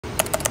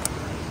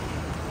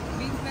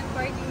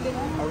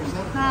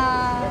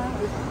Hi.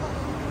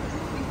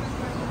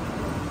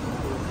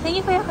 Thank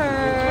you for your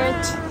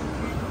heart.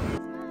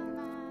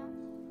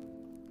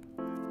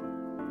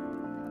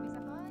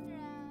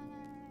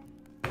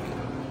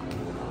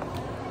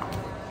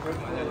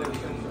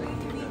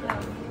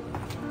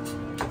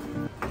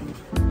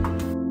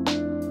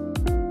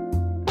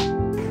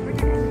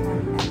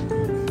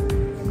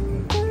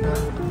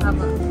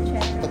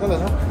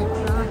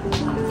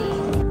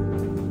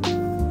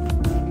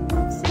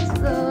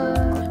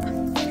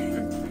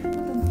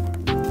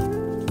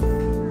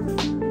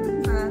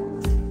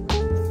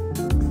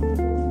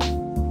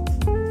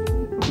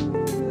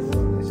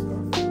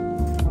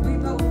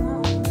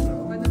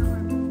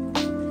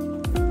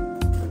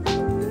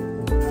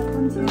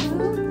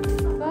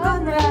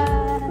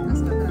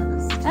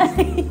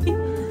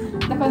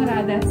 The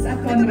Conradas at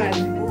Conrad.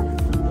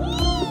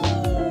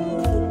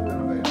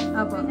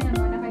 Apo.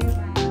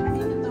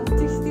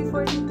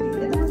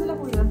 60-43. Ano sila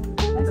kuya?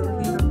 Ito,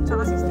 dito.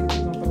 Tsaka 60.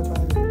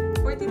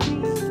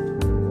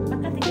 43.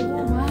 Pagkatigil mo.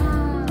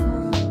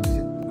 Wow.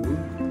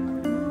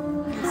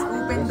 Let's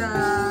open the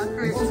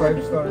curtain.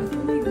 5-star.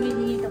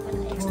 Bumili ka pa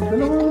ng extra.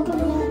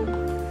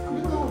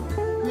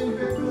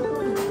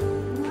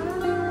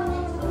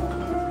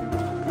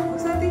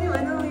 Sa atin yung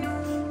ano, yung...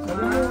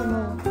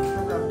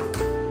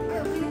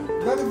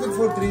 Bakit good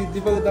for 3? Di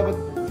ba dapat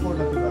 4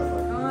 na diba?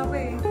 Oo nga pa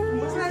eh.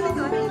 Sa atin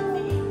yung ano?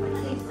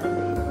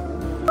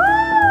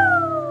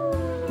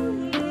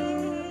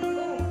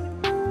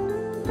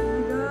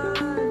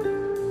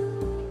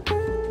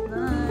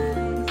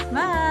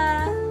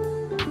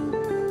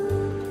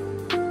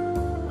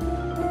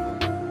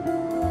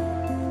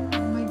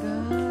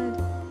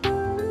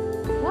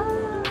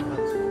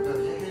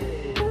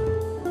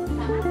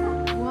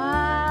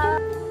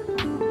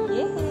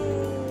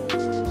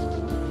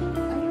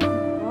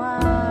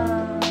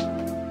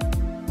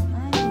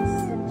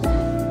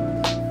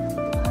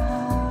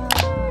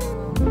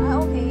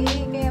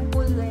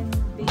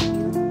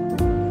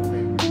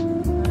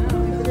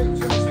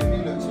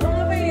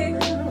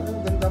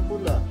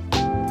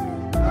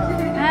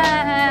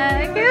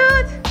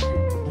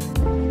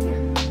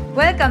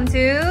 Welcome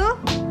to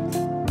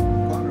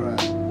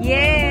Conrad.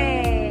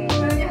 Yay!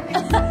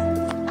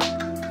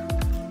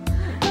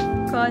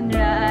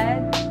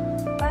 Conrad,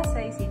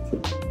 Pasay City.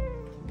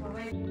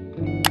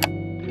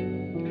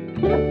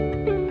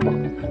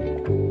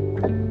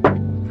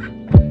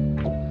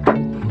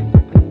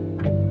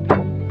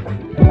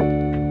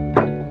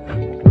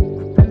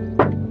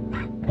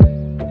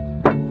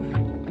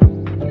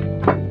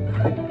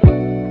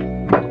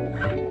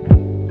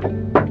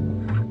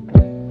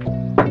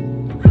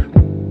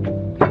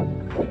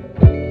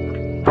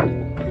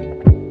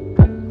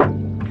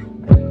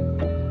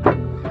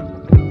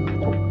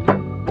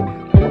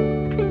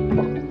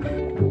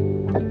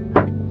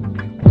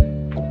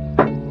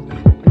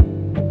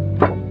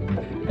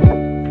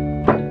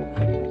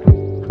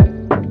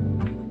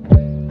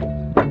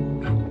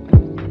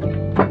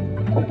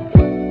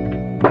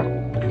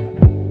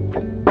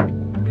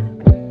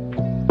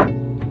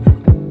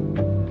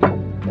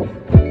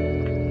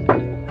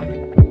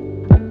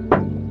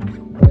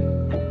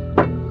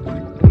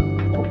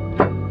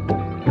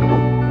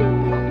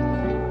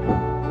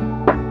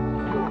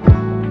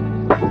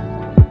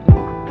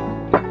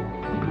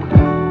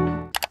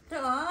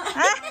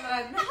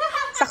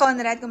 Sa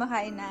Conrad,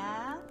 kumakain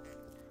na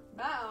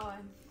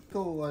Baon.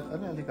 Ikaw,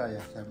 ano yung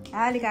likaya?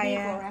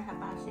 likaya. Sa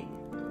Pasig.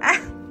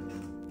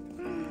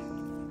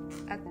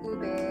 At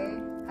ube,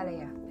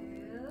 halaya.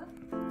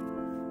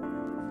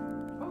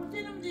 Oh,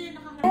 sinong din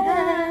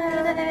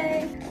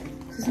Hi!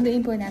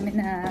 Susunduin po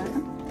namin na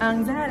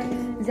ang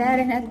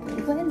Zaren at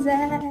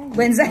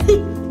Buenzay.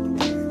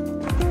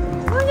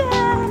 Oh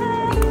yeah!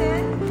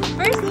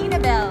 First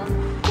Nina Bell.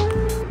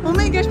 Oh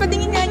my gosh,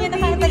 patingin nga niya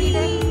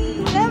nakatalita.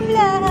 Love,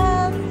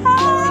 love! Hi!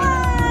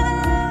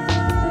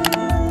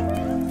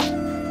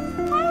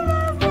 Hi,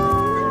 love,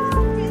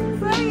 love!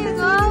 Where are you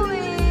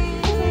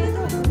going?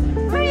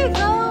 Where are you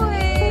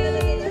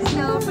going?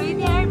 So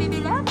pretty, our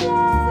baby, love,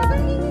 love!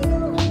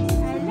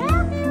 I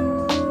love you!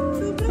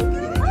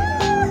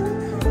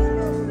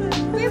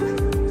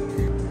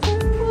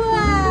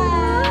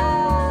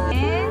 Wow!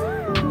 And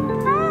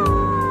hi!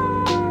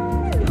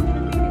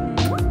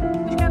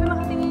 Grabe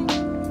makatingin.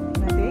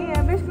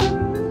 Matea, best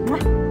friend.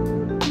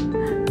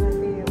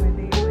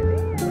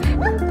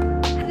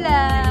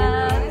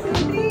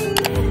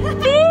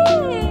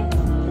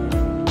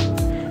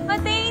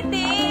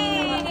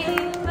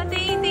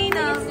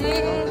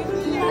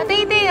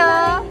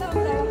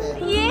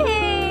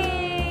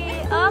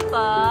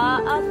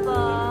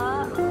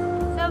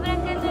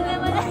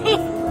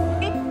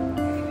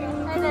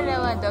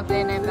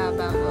 Doble na yung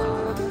baba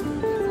mo.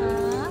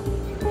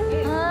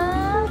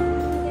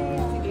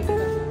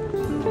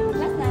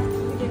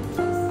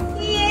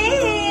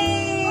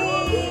 Yay!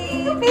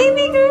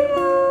 Baby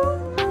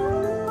girl!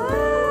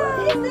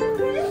 Wow! It's the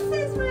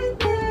princess right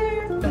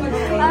there!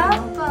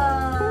 Papa!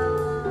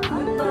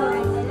 Papa!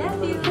 I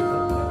love you!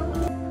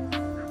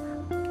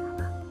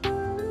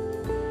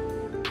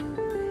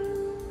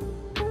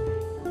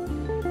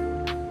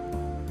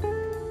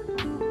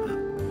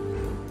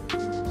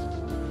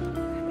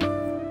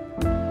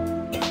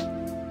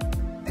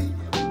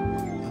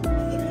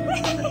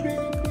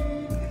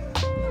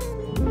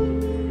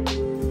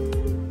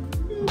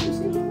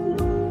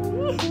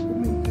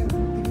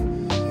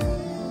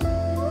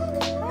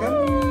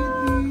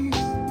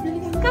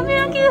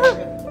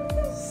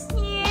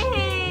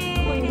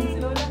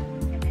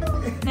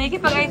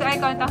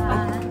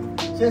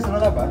 Cheers,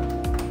 wala ba?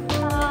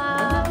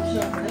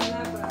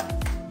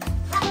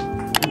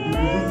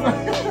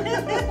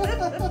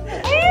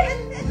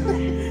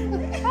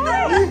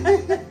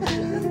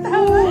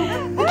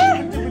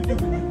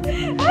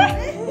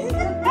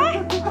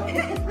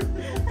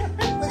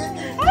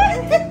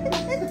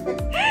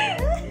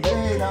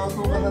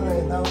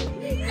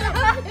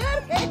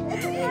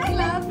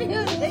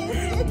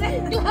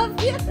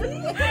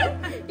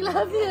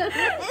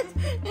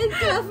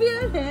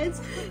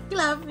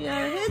 Clap your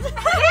hands.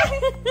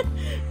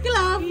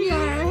 Clap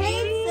your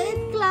hands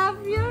and clap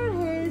your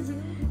hands.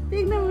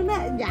 Tingnan mo na.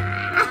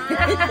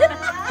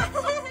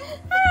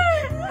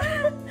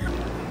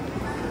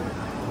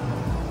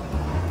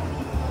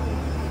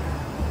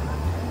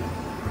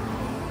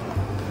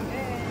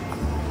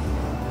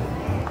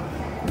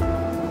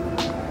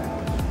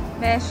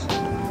 Besh.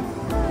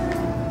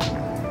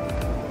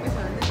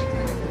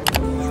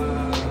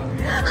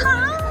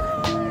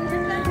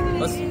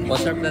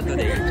 What's our plan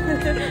today? Hello,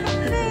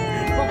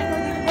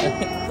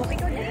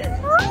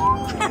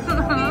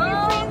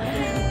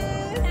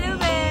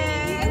 Besh.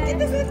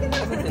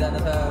 Sila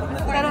na sa...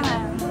 Pero na.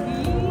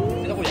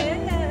 Sila kuya?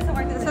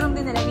 Sa room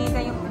din nila.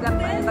 Hinihintay yung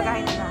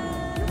bagahe nila.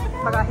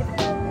 Bagahe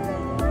nila.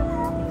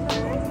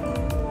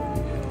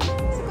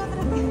 Si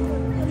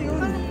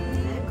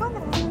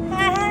Conrad.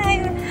 Hi!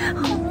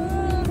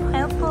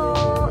 Hello po.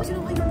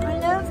 I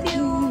love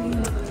you.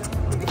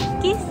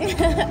 Kiss.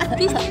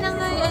 Kiss din na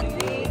nga yan.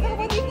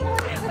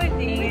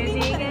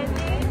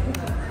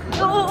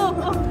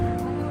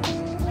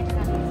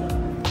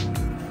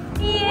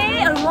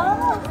 Yeah!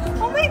 Wow!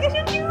 Oh my gosh,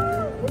 ang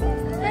cute!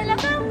 Lala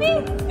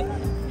kami!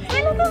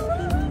 Lala kami!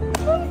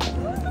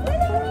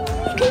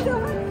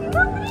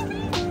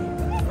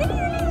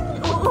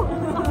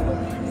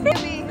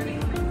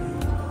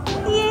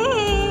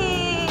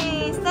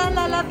 Yay!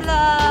 Stella, love,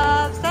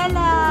 love!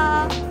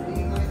 Stella!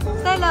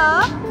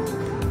 Stella?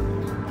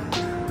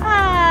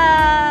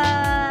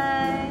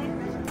 Hi!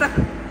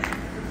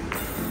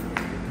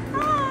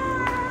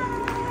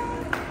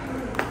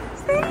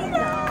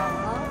 Stella!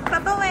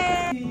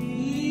 Tatawin!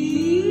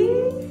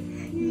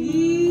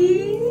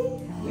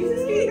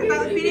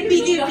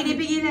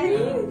 Pinipigil na.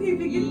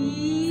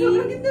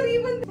 Sobrang ganda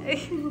ribbon.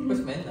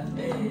 Mas men na.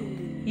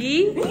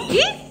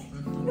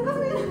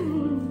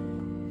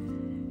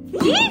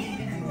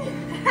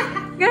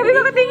 Grabe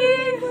ka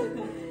katingin!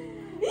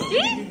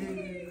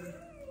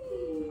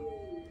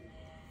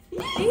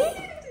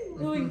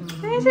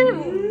 Ay, siya na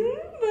mo.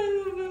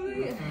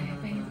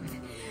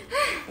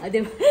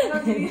 Diba?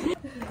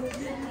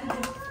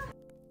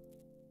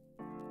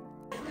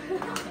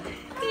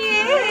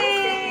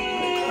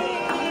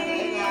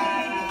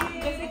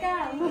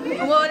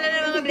 Umuulan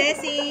na mga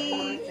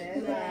blessings.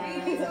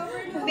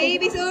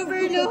 Baby's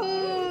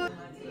overload.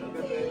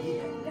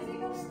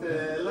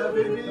 Stella,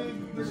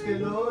 baby, gusto kay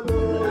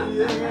Lolo.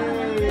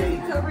 Yay!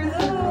 Baby's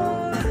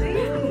overload.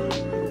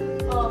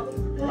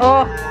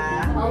 Oh.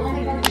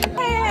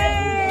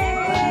 Hey!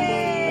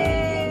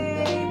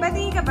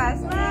 Pati ka ba?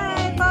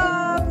 Smile,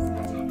 Pops.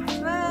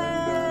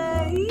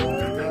 Smile.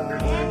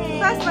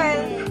 Pa,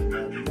 smile.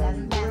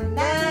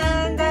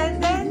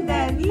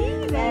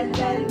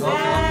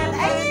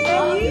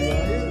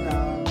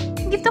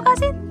 Gift to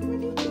cousin.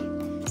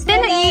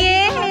 Stella,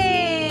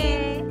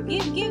 yeah!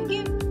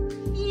 Give.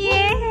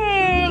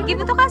 Yeah!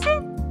 Give to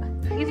cousin.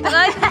 Give to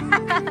cousin.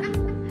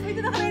 Wait,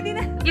 ito na ready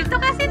na. Give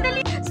to cousin, dali.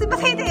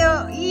 Sumakay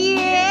tayo.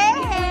 Yeah!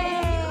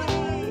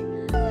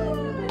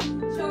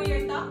 Show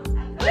your tongue.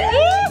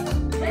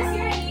 Where's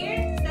your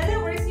ear? Stella,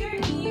 where's your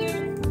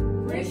ear?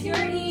 Where's your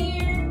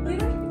ear?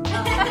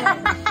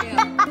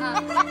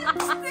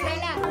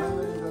 Stella,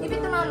 give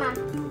it to mama.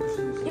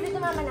 Give it to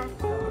mama na.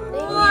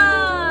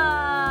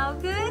 Wow!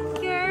 Good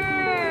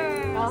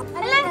girl!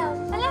 Hala!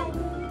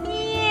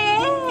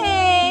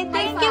 Yay!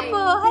 Thank you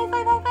po! High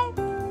five!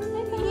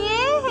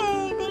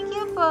 Yay! Thank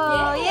you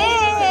po!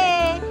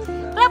 Yay!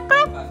 Clap!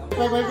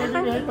 High five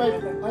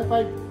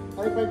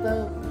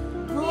tayo.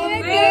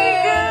 Good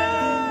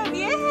girl!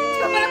 Yay!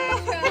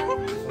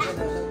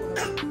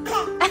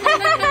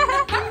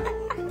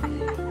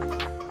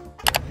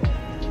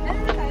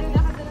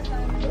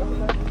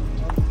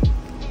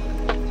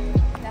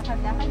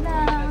 Lakad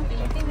lang.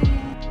 Pilitin.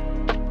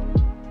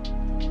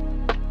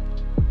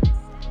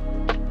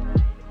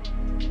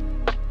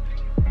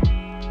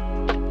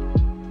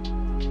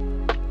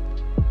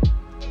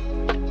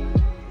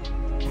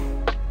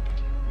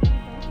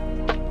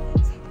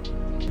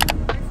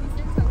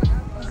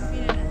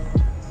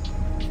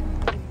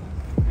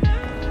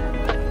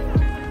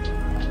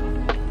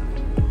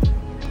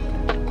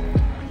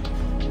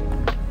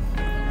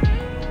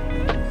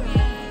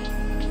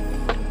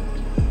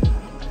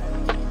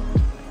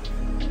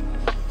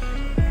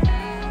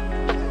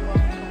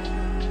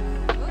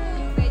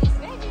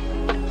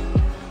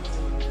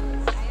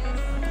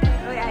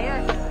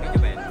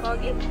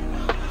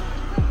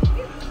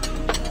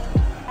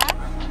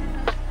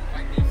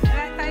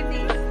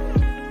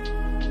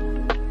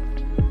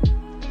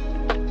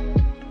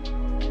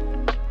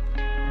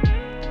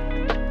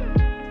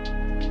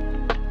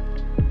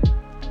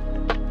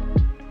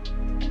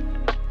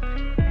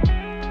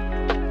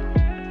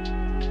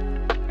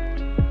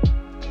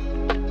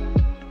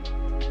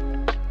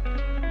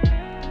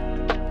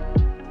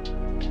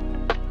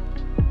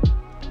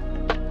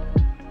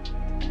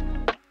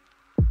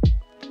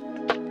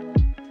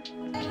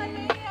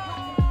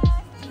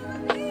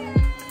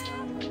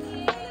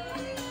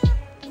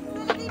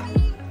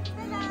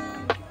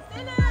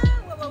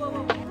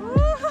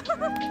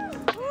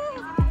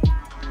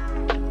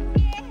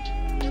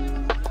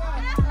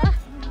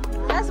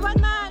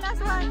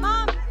 one,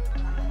 Mom!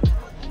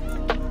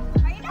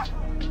 Ayun na!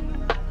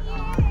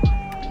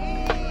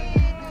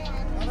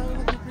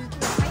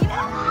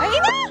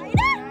 Ayun na! Ayun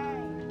na!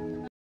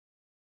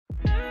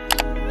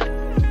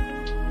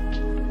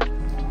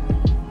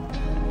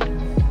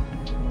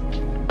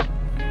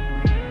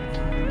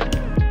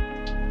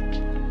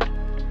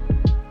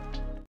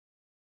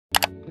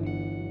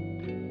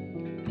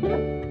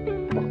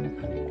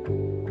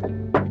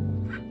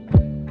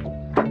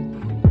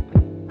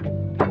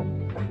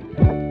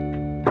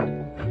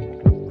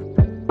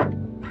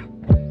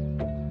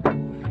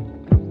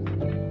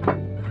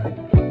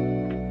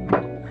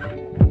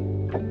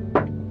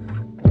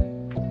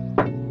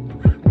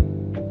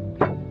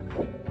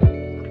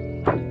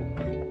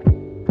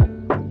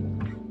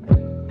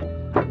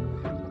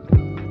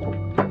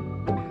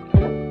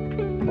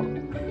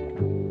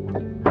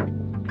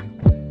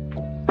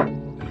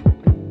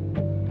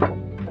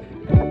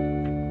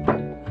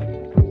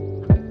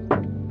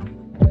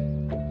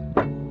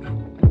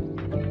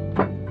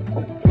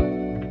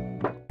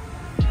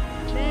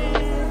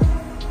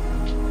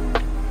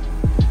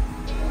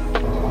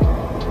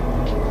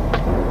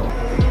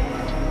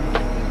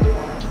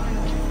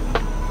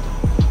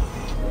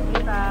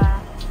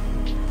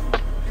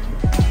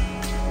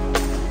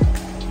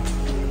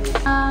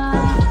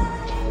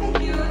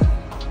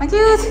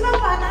 Cute!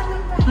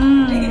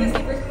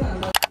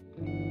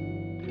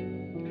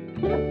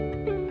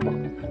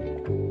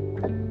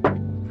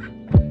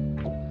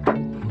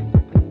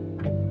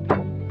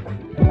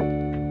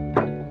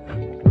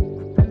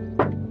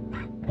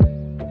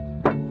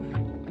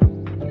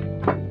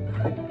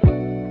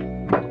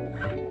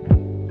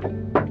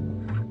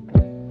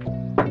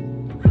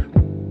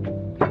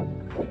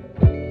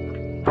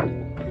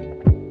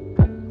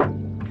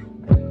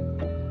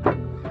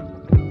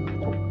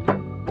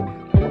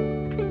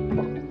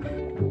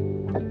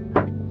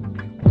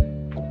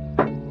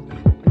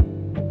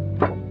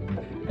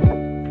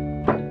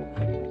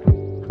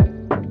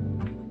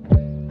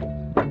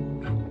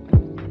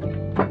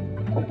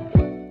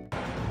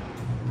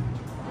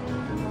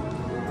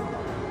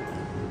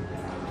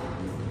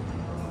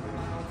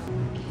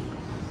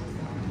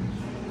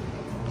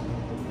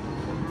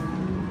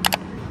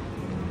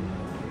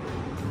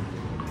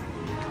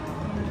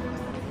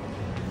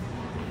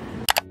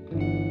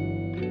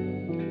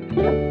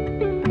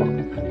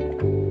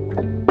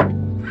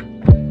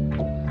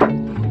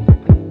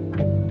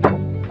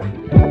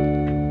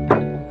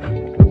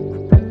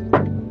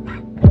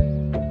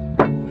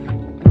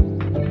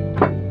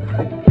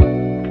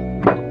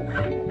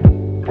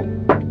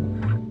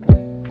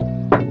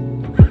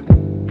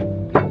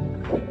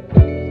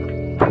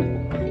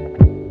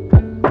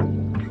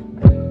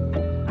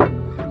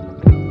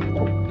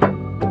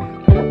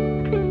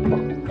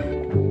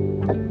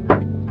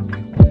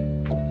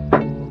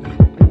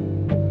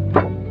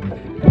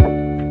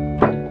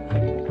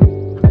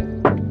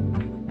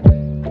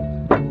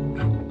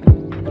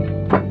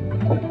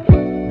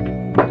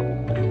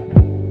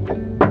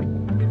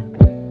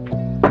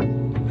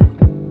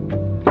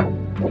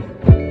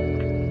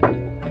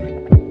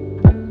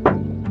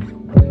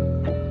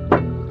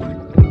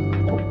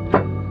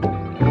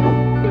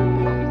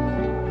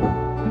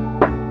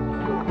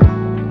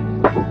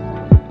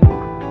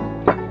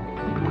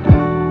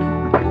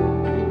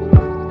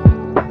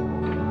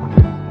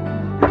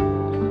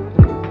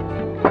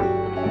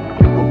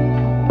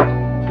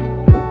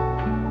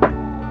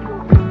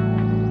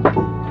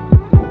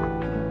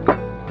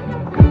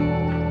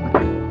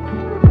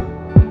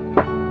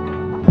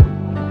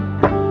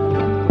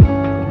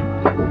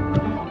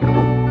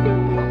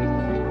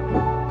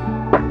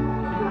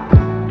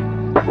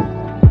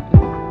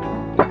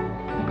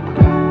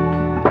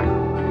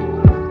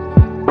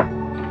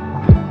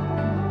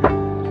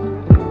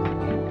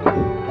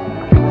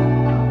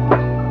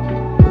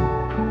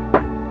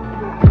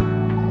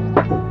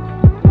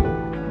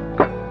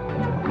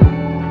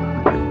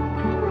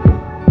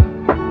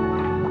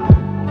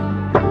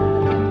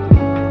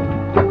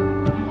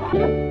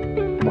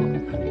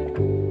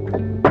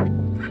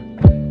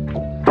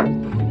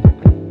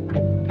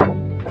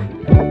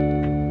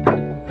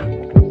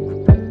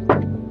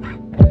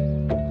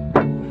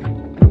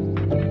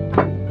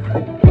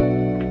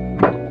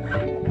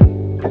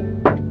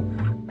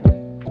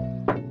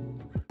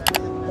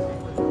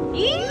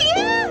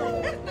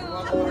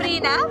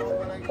 Frida?